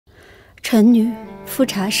臣女富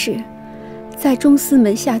察氏在中司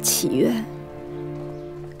门下祈愿，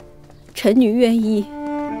臣女愿意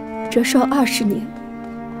折寿20年，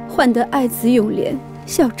换得爱子永莲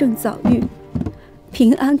孝正早育，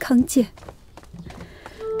平安康健，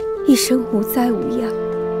一生无灾无恙。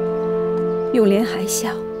永莲还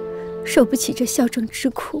小，受不起这孝正之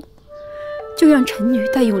苦，就让臣女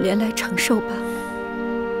带永莲来承受吧。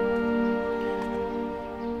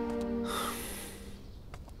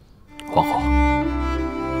皇后，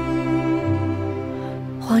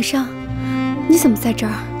皇上，你怎么在这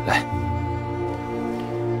儿？来，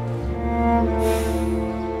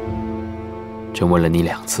朕问了你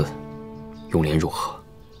2次，永莲如何？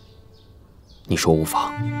你说无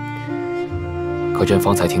妨。可朕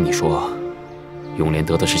方才听你说，永莲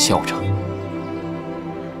得的是孝正。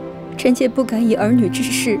臣妾不敢以儿女之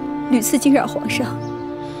事屡次惊扰皇上。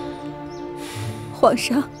皇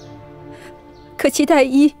上，可期待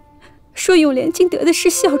一说永莲竟得的是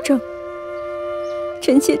孝正，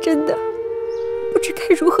臣妾真的不知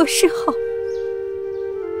该如何是好。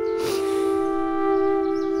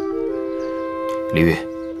李煜，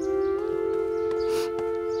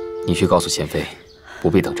你去告诉贤妃，不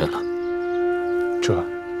必等朕了。这，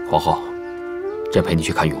皇后，朕陪你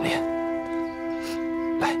去看永莲。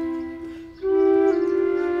来。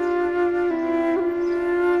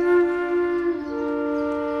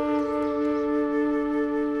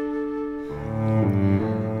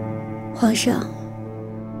皇上，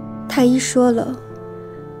太医说了，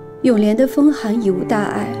永莲的风寒已无大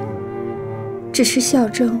碍，只是孝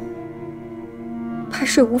正，怕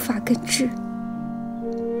是无法根治。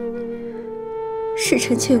是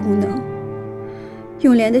臣妾无能，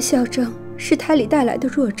永莲的孝正是胎里带来的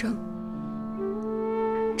弱症，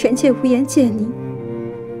臣妾无颜见你，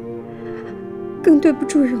更对不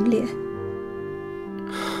住永莲。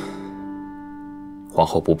皇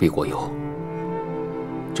后不必过忧，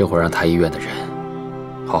朕会让太医院的人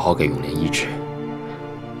好好给永莲医治，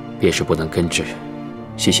便是不能根治，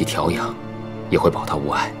细细调养，也会保她无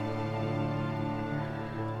碍。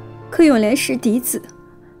可永莲是嫡子，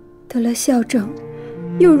得了孝正，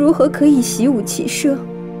又如何可以习武骑射？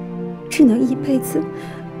只能一辈子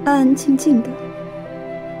安安静静的。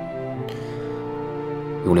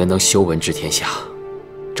永莲能修文治天下，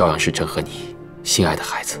照样是朕和你心爱的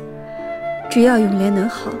孩子。只要永莲能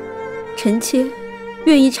好，臣妾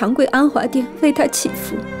愿意长跪安华殿为他祈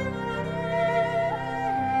福。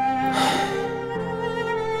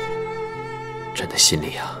朕的心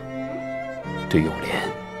里啊，对永莲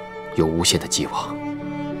有无限的寄望，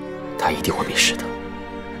她一定会没事的。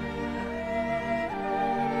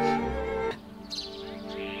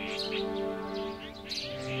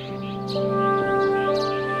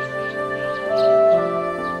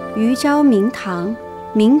余昭明堂，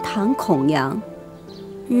明堂孔阳。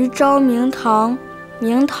余昭明堂，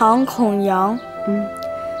明堂孔阳。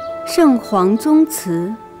圣皇宗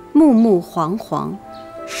祠，木木煌煌。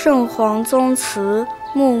圣皇宗祠，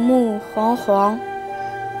木木煌煌。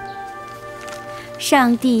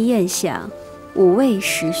上帝宴享，五味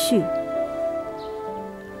时序。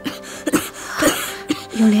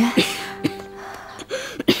永莲，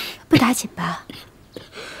不打紧吧？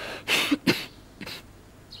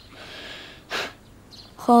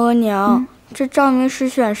皇额娘，这诏明诗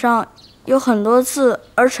选上有很多字，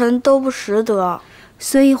儿臣都不识得，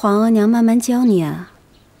所以皇额娘慢慢教你啊。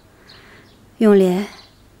永莲，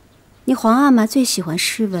你皇阿玛最喜欢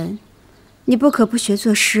诗文，你不可不学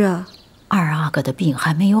作诗啊。二阿哥的病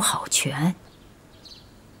还没有好全，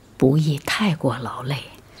不宜太过劳累。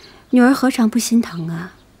女儿何尝不心疼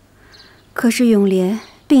啊？可是永莲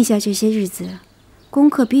病下这些日子，功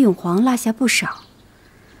课比永皇落下不少。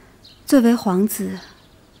作为皇子，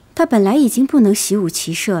他本来已经不能习武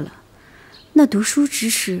骑射了，那读书之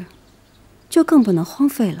事就更不能荒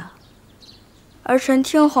废了。儿臣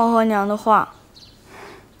听皇额娘的话。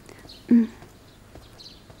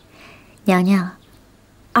娘娘，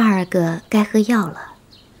二阿哥该喝药了，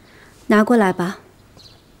拿过来吧。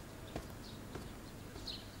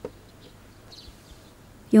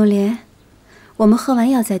永莲，我们喝完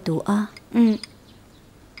药再读啊。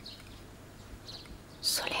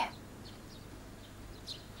苏莲，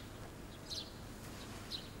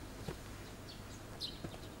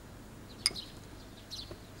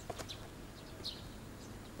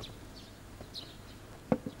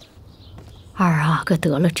二阿哥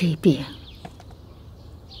得了这病，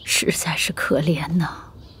实在是可怜呐。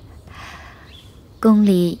宫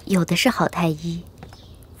里有的是好太医，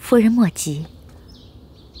夫人莫急。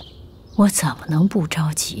我怎么能不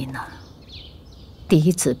着急呢？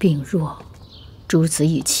嫡子病弱，诸子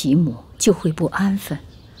与其母就会不安分。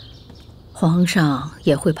皇上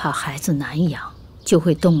也会怕孩子难养，就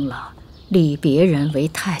会动了立别人为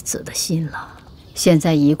太子的心了。现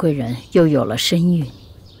在宜贵人又有了身孕，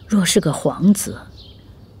若是个皇子，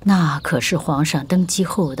那可是皇上登基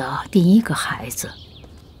后的第一个孩子，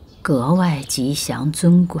格外吉祥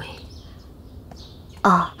尊贵。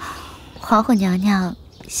哦，皇后娘娘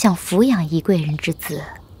想抚养宜贵人之子。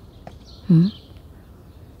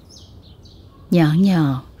娘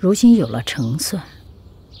娘如今有了成算，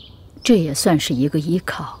这也算是一个依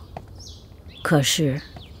靠。可是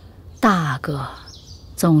大阿哥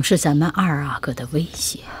总是咱们二阿哥的威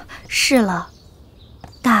胁。是了，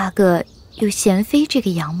大阿哥有贤妃这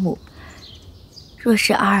个养母，若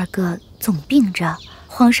是二阿哥总病着，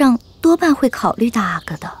皇上多半会考虑大阿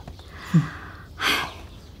哥的。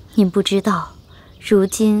您不知道，如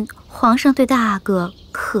今皇上对大阿哥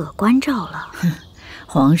可关照了。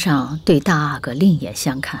皇上对大阿哥另眼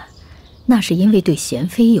相看，那是因为对贤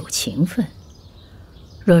妃有情分。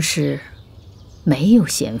若是没有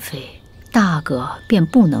贤妃，大阿哥便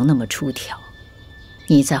不能那么出挑。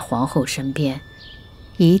你在皇后身边，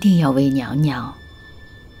一定要为娘娘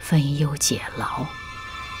分忧解劳。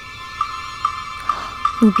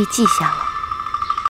奴婢记下了。